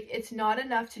the Lord's like, it's not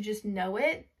enough to just know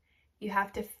it. You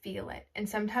have to feel it. And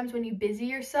sometimes when you busy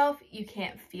yourself, you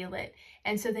can't feel it.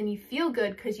 And so then you feel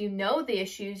good because you know the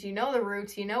issues, you know the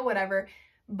roots, you know whatever,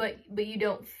 but you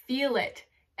don't feel it.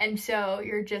 And so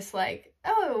you're just like,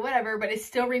 oh, whatever, but it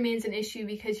still remains an issue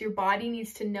because your body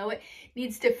needs to know it,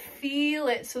 needs to feel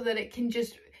it so that it can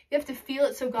just, you have to feel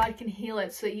it so God can heal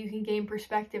it, so that you can gain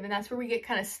perspective. And that's where we get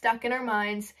kind of stuck in our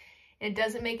minds, and it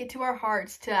doesn't make it to our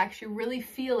hearts to actually really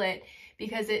feel it,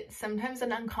 because it's sometimes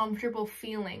an uncomfortable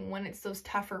feeling when it's those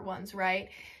tougher ones, right?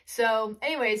 So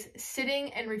anyways,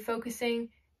 sitting and refocusing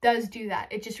does do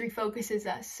that. It just refocuses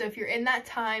us. So if you're in that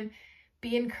time,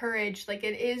 be encouraged. Like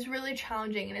it is really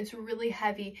challenging and it's really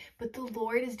heavy, but the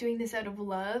Lord is doing this out of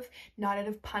love, not out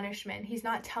of punishment. He's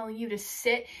not telling you to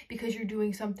sit because you're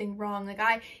doing something wrong.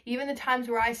 Like even the times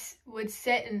where I would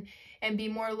sit and be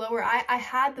more lower, I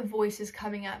had the voices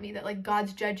coming at me that like,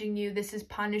 God's judging you, this is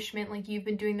punishment, like you've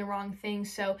been doing the wrong thing,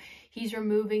 so he's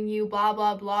removing you, blah,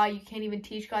 blah, blah, you can't even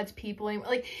teach God's people anymore.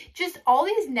 Like just all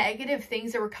these negative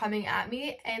things that were coming at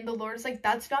me. And the Lord is like,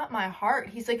 that's not my heart.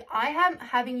 He's like, I am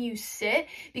having you sit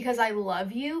because I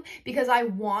love you, because I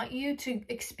want you to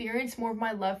experience more of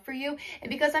my love for you, and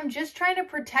because I'm just trying to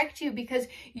protect you, because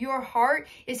your heart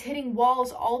is hitting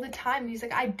walls all the time. And he's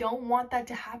like, I don't want that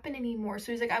to happen anymore.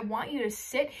 So he's like, I want you to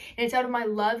sit, and it's out of my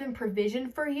love and provision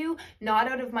for you,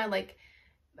 not out of my like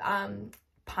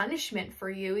punishment for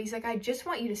you. He's like, I just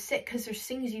want you to sit because there's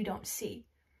things you don't see.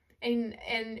 And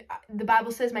the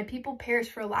Bible says, my people perish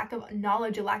for a lack of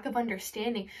knowledge, a lack of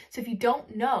understanding. So if you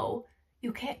don't know,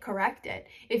 you can't correct it.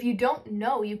 If you don't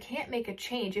know, you can't make a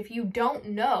change. If you don't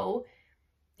know,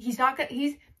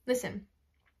 listen,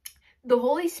 the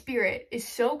Holy Spirit is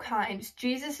so kind,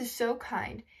 Jesus is so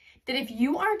kind, that if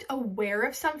you aren't aware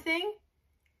of something,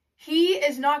 he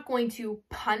is not going to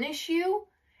punish you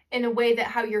in a way that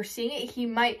how you're seeing it. He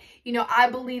might, I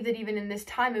believe that even in this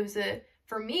time,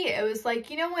 for me, it was like,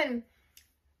 when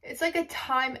it's like a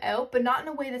time out, but not in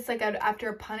a way that's like after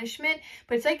a punishment,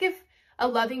 but it's like if a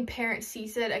loving parent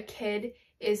sees that a kid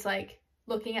is like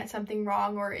looking at something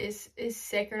wrong or is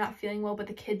sick or not feeling well, but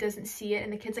the kid doesn't see it,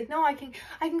 and the kid's like, no, I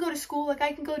can go to school, like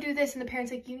I can go do this, and the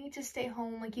parent's like, you need to stay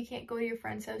home, like you can't go to your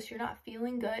friend's house, you're not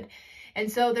feeling good. And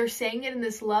so they're saying it in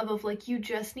this love of like, you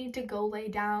just need to go lay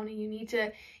down, and you need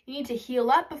to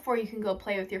heal up before you can go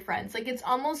play with your friends. Like it's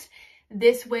almost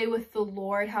this way with the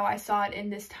Lord, how I saw it in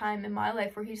this time in my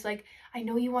life, where he's like, I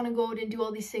know you want to go out and do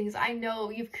all these things. I know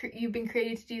you've been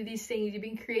created to do these things. You've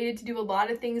been created to do a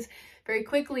lot of things very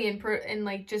quickly and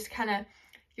like just kind of,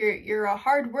 you're a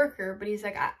hard worker, but he's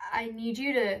like, I need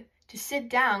you to sit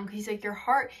down, because he's like, your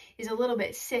heart is a little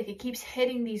bit sick. It keeps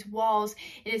hitting these walls.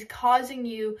 It is causing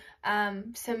you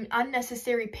some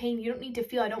unnecessary pain you don't need to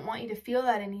feel. I don't want you to feel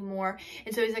that anymore.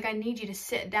 And so he's like, I need you to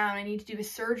sit down. I need to do a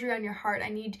surgery on your heart. I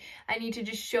need to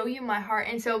just show you my heart.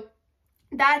 And so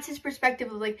that's his perspective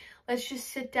of like, let's just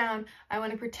sit down. I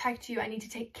want to protect you. I need to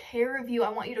take care of you. I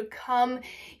want you to come,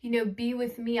 be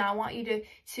with me. I want you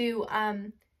to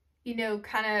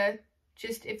kind of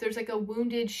just, if there's like a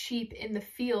wounded sheep in the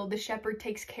field, the shepherd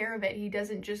takes care of it. He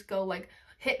doesn't just go like,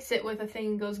 hits it with a thing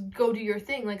and goes, go do your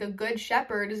thing. Like a good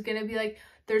shepherd is going to be like,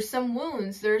 there's some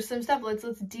wounds, there's some stuff, let's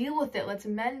deal with it, let's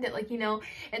mend it,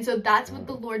 and so that's what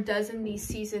the Lord does in these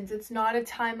seasons. It's not a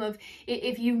time of,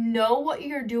 if you know what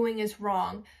you're doing is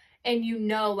wrong, and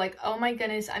like, oh my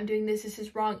goodness, I'm doing this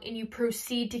is wrong, and you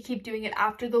proceed to keep doing it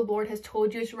after the Lord has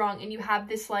told you it's wrong, and you have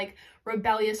this like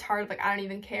rebellious heart of like, I don't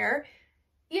even care,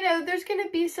 there's gonna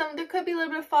be there could be a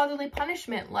little bit of fatherly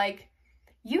punishment, like,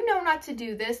 not to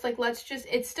do this, like,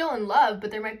 it's still in love,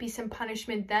 but there might be some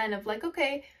punishment then of like,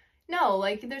 okay, no,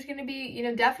 like, there's going to be,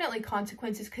 definitely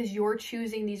consequences because you're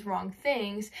choosing these wrong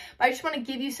things. But I just want to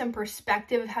give you some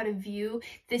perspective of how to view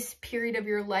this period of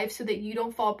your life so that you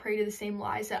don't fall prey to the same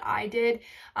lies that I did,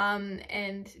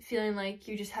 and feeling like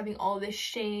you're just having all this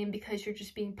shame because you're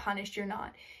just being punished. You're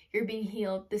not. You're being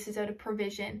healed. This is out of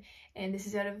provision, and this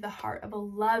is out of the heart of a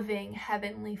loving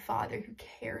Heavenly Father who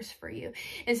cares for you.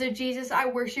 And so, Jesus, I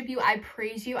worship you. I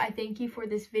praise you. I thank you for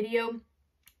this video.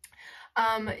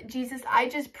 Jesus, I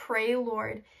just pray,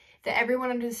 Lord, that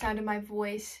everyone under the sound of my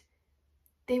voice,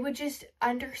 they would just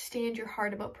understand your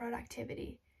heart about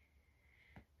productivity.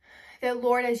 That,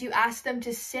 Lord, as you ask them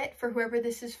to sit for whoever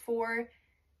this is for,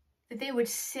 that they would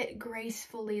sit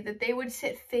gracefully, that they would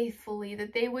sit faithfully,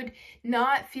 that they would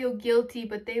not feel guilty,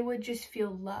 but they would just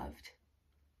feel loved.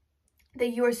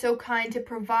 That you are so kind to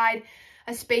provide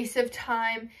a space of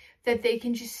time that they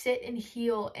can just sit and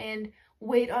heal and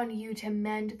wait on you to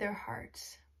mend their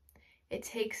hearts. It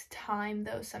takes time,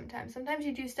 though, sometimes. Sometimes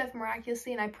you do stuff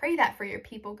miraculously, and I pray that for your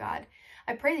people, God.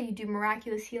 I pray that you do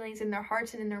miraculous healings in their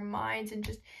hearts and in their minds,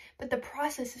 but the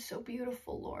process is so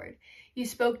beautiful, Lord. You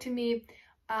spoke to me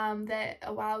that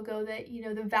a while ago that,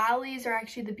 the valleys are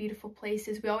actually the beautiful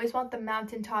places. We always want the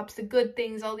mountaintops, the good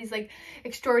things, all these like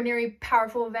extraordinary,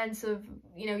 powerful events of,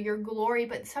 your glory,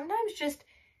 but sometimes just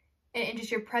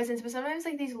your presence, but sometimes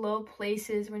like these low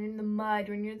places, when you're in the mud,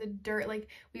 when you're in the dirt, like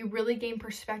we really gain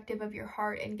perspective of your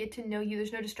heart and get to know you.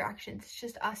 There's no distractions. It's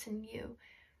just us and you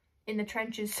in the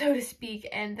trenches, so to speak.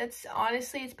 And that's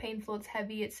honestly, it's painful, it's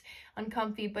heavy, it's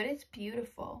uncomfy, but it's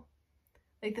beautiful.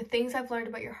 Like the things I've learned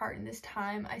about your heart in this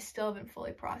time, I still haven't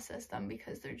fully processed them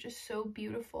because they're just so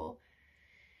beautiful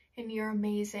and you're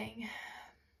amazing.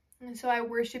 And so I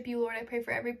worship you, Lord. I pray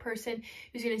for every person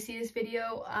who's going to see this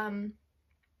video.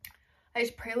 I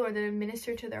just pray, Lord, that it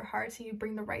minister to their hearts and you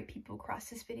bring the right people across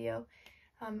this video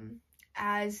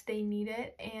as they need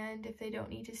it. And if they don't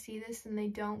need to see this, then they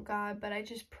don't, God. But I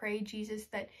just pray, Jesus,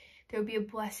 that there would be a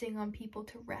blessing on people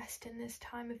to rest in this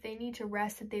time. If they need to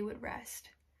rest, that they would rest.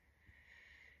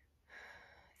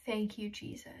 Thank you,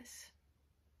 Jesus.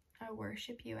 I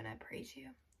worship you and I praise you.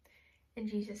 In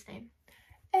Jesus' name,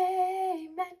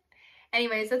 amen.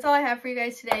 Anyways, that's all I have for you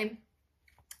guys today.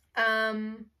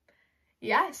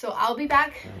 Yeah, so I'll be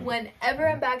back whenever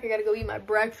I'm back. I gotta go eat my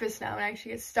breakfast now and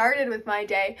actually get started with my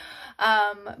day.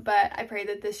 But I pray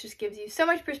that this just gives you so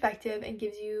much perspective and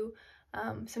gives you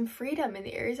some freedom in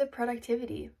the areas of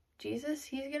productivity. Jesus,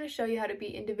 he's gonna show you how to be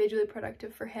individually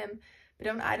productive for him, but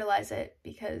don't idolize it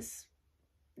because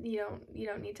you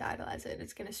don't need to idolize it.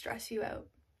 It's gonna stress you out.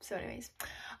 So anyways,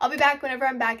 I'll be back whenever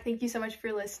I'm back. Thank you so much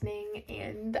for listening,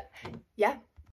 and yeah,